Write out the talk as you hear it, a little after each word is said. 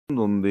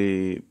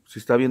donde se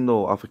está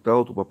viendo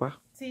afectado tu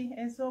papá. Sí,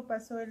 eso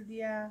pasó el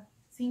día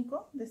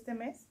 5 de este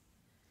mes,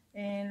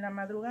 en la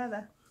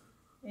madrugada.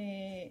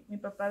 Mi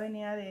papá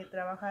venía de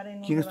trabajar en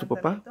un ¿Quién es tu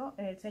papá? levantamiento,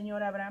 el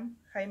señor Abraham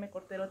Jaime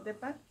Cortero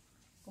Tepa,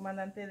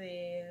 comandante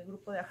del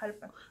grupo de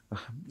Ajalpa.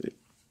 Ajá.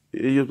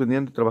 ¿Ellos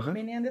venían de trabajar?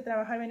 Venían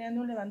de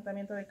un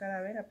levantamiento de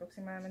cadáver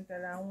aproximadamente a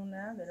la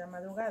 1 de la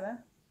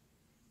madrugada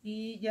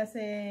y ya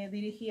se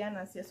dirigían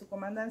hacia su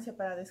comandancia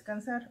para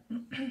descansar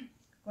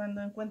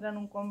cuando encuentran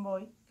un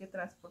convoy que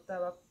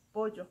transportaba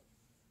pollo.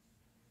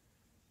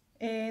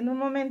 En un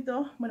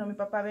momento, bueno, mi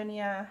papá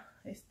venía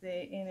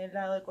en el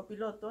lado de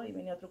copiloto y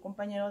venía otro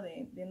compañero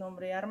de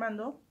nombre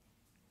Armando,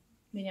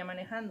 venía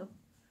manejando.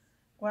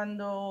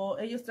 Cuando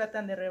ellos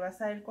tratan de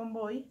rebasar el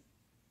convoy,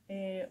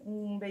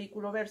 un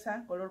vehículo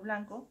Versa, color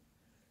blanco,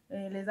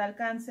 les da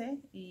alcance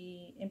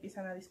y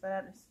empiezan a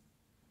dispararles.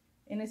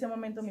 En ese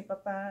momento mi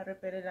papá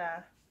repele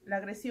la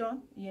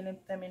agresión y él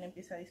también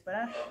empieza a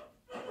disparar.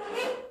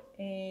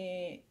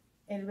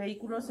 El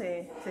vehículo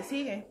se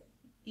sigue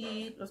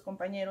y los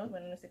compañeros,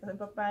 bueno, en este caso mi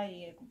papá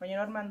y el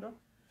compañero Armando,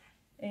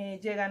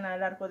 llegan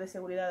al arco de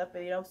seguridad a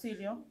pedir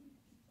auxilio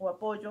o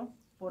apoyo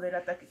por el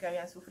ataque que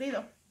habían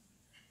sufrido.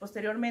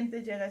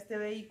 Posteriormente llega este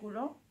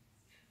vehículo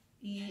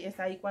y es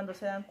ahí cuando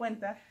se dan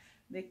cuenta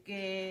de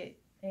que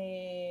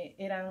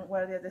eran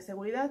guardias de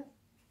seguridad.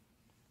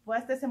 Fue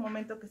hasta ese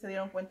momento que se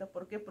dieron cuenta.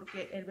 ¿Por qué?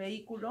 Porque el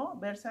vehículo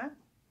Versa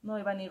no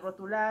iba ni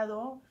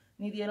rotulado,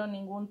 ni dieron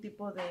ningún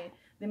tipo de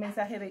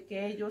mensaje de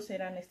que ellos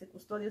eran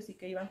custodios y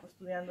que iban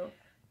custodiando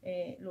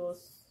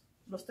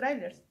los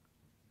trailers.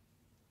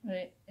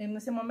 En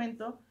ese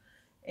momento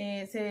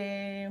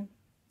se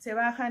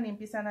bajan y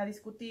empiezan a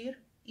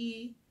discutir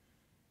y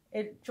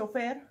el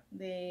chofer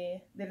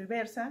del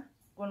Versa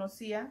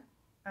conocía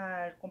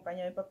al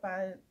compañero de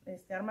papá,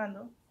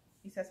 Armando,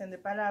 y se hacen de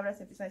palabras,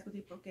 se empiezan a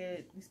discutir por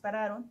qué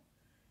dispararon,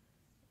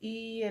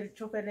 y el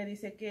chofer le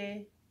dice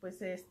que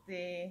pues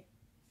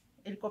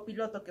el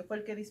copiloto, que fue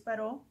el que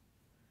disparó,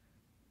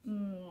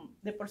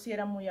 de por sí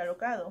era muy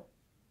alocado,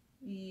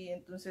 y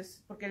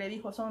entonces, porque le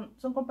dijo, son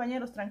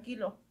compañeros,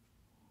 tranquilo.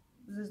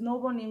 Entonces no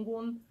hubo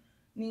ningún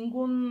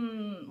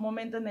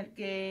momento en el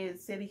que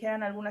se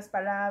dijeran algunas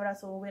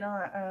palabras o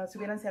se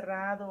hubieran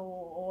cerrado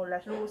o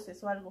las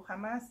luces o algo,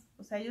 jamás.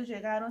 O sea, ellos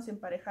llegaron, se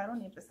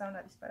emparejaron y empezaron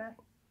a disparar.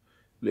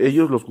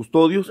 Ellos, los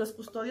custodios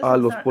a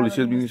los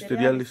policías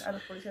ministeriales. A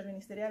los policías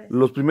ministeriales.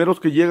 Los primeros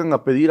que llegan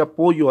a pedir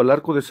apoyo al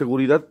arco de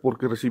seguridad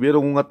porque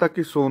recibieron un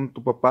ataque son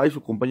tu papá y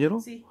su compañero.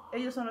 Sí,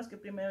 ellos son los que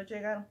primero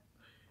llegaron,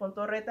 con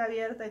torreta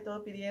abierta y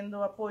todo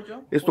pidiendo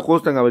apoyo. Esto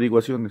consta en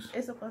averiguaciones.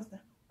 Eso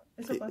consta.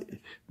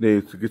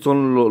 Que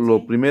son lo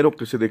Sí. primero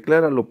que se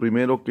declara, lo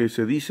primero que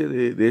se dice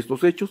de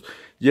estos hechos.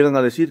 Llegan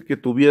a decir que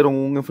tuvieron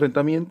un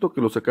enfrentamiento,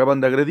 que los acaban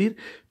de agredir,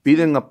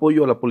 piden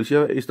apoyo a la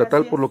policía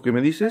estatal, por lo que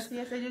me dices. Así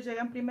es, ellos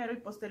llegan primero y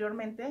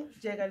posteriormente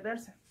llega el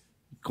Versa.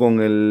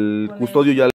 Con el custodio ya